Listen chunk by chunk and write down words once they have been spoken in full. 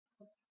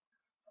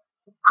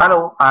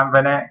Hello, I'm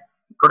Vinay.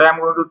 Today I'm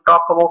going to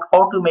talk about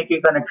how to make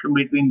a connection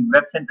between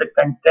Webcenter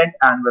content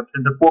and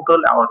Webcenter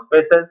portal or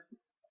spaces.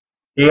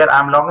 Here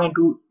I'm logging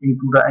into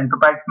the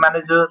Enterprise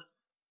Manager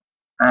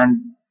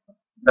and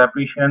the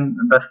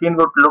screen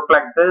would look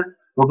like this.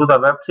 Go to the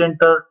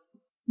Webcenter,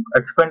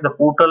 expand the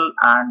portal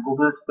and go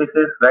to the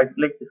spaces, right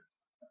click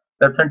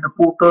Webcenter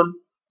portal,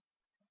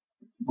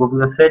 go to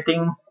the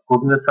setting, go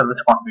to the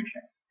service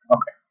configuration.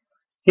 Okay.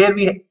 Here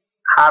we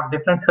have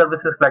different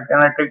services like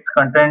analytics,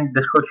 content,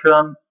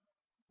 discussion,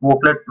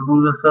 workload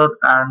producer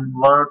and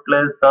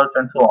wordless search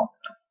and so on.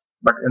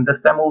 But in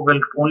this demo,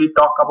 we'll only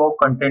talk about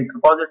content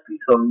repository.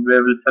 So we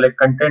will select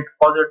content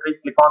repository,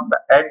 click on the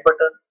add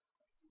button.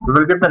 We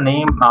will get the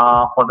name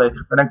for the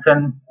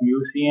connection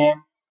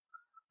UCM.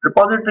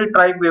 Repository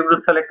type we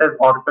will select as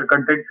Oracle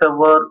Content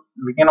Server.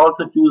 We can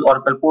also choose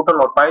Oracle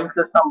Portal or File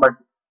System, but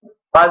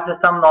file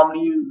system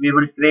normally we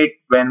will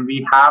create when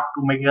we have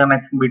to make a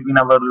connection between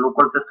our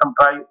local system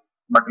type.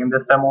 But in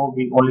this demo,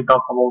 we only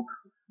talk about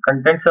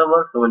content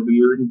server, so we'll be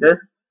using this.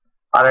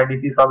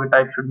 RIDC socket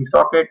type should be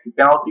socket. You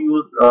can also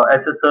use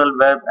SSL,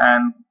 web,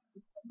 and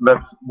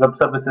web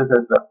services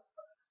as well.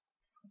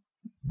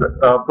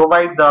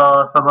 Provide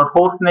the server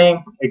host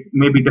name. It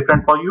may be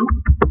different for you.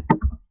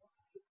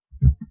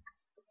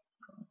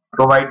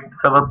 Provide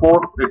server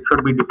port. It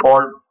should be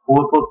default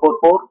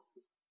 4444.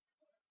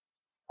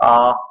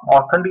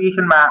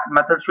 Authentication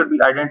method should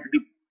be identity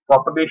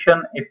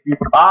propagation. If you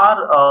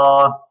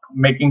are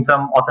making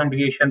some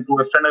authentication through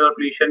external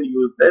application,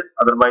 use this.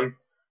 Otherwise,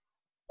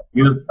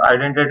 use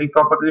identity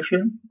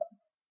propagation.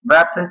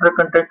 Webcenter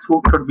content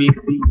suite should be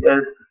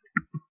CS.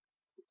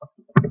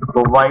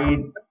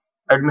 Provide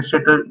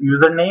administrator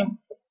username.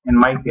 In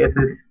my case,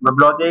 is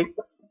WebLogic,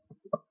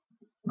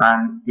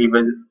 and we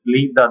will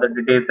leave the other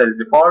details as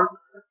default.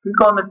 Click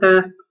on the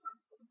test,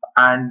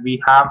 and we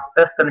have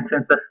test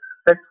connection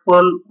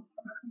successful.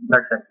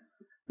 That's it.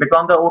 Click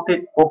on the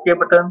OK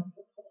button.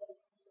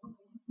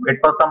 Wait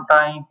for some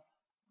time.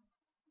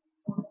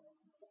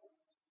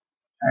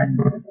 And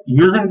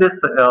using this,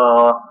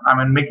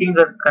 making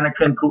the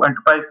connection through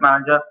Enterprise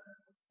Manager.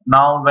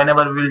 Now,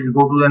 whenever we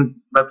go to the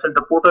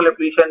Webcenter portal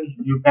application,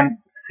 you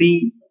can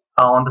see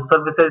on the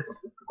services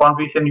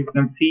configuration, you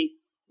can see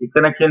the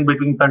connection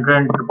between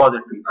content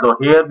repositories. So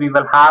here we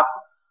will have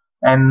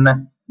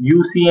an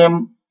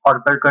UCM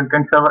Oracle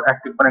Content Server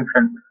active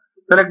connection.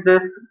 Select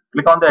this,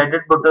 click on the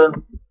edit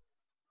button,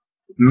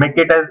 make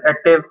it as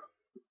active,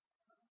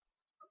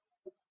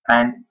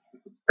 and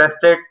test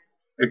it.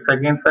 It's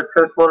again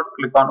successful.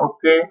 Click on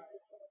OK.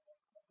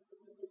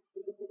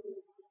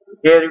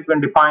 Here you can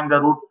define the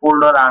root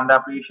folder and the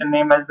application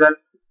name as well.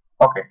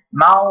 Okay,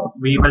 now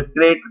we are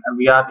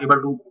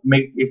able to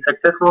make a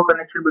successful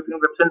connection between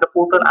Webcenter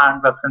portal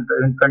and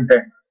Webcenter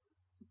content.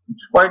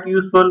 It's quite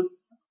useful.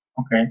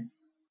 Okay,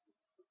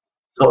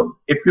 so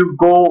if you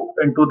go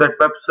into that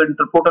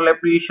Webcenter portal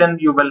application,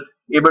 you will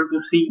able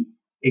to see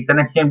a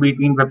connection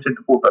between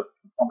Webcenter portal.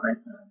 Okay,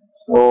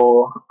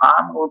 so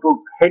I'm going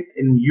to hit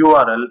in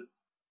URL.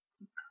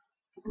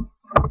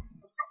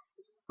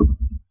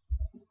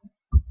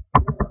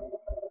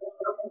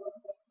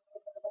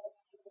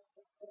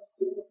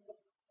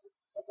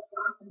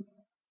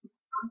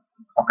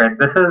 Okay,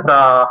 this is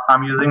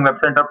I'm using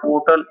Webcenter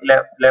portal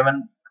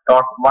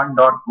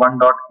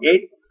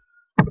 11.1.1.8.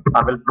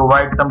 I will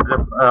provide some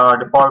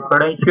default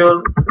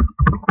credentials.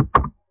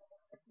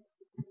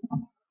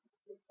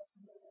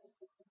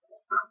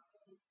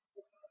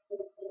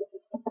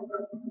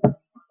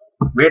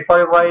 Wait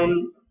for a while.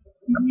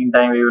 In the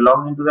meantime, we will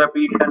log into the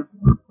application.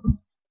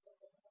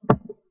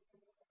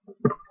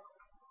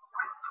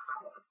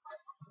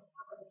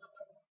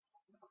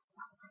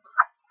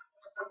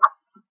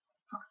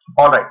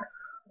 Alright,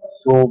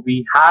 so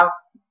we are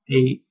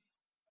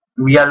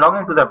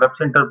logging to the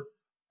Webcenter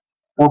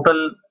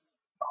portal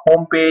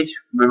homepage.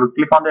 We will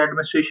click on the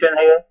administration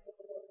here.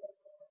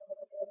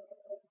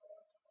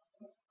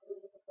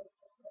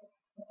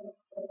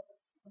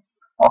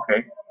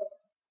 Okay.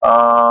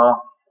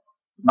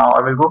 Now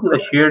I will go to the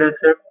shared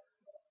asset.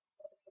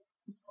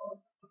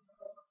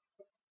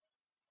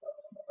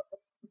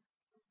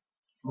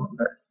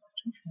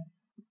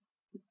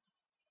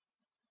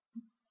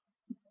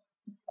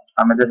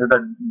 This is the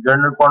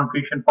general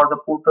configuration for the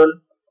portal.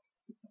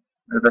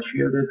 There's the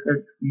shared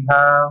assets we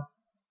have.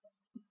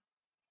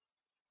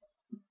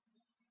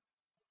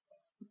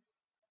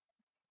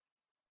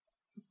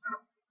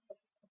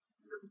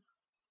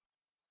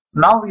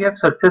 Now we have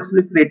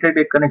successfully created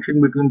a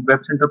connection between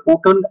Webcenter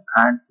portal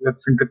and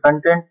Webcenter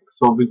content.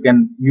 So we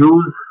can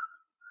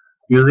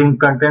using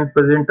content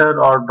presenter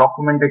or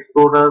document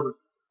explorer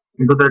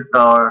into that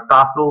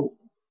task flow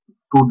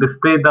to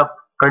display the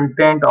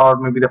content or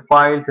maybe the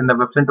files in the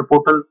Webcenter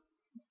portal.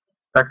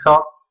 That's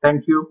all.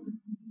 Thank you.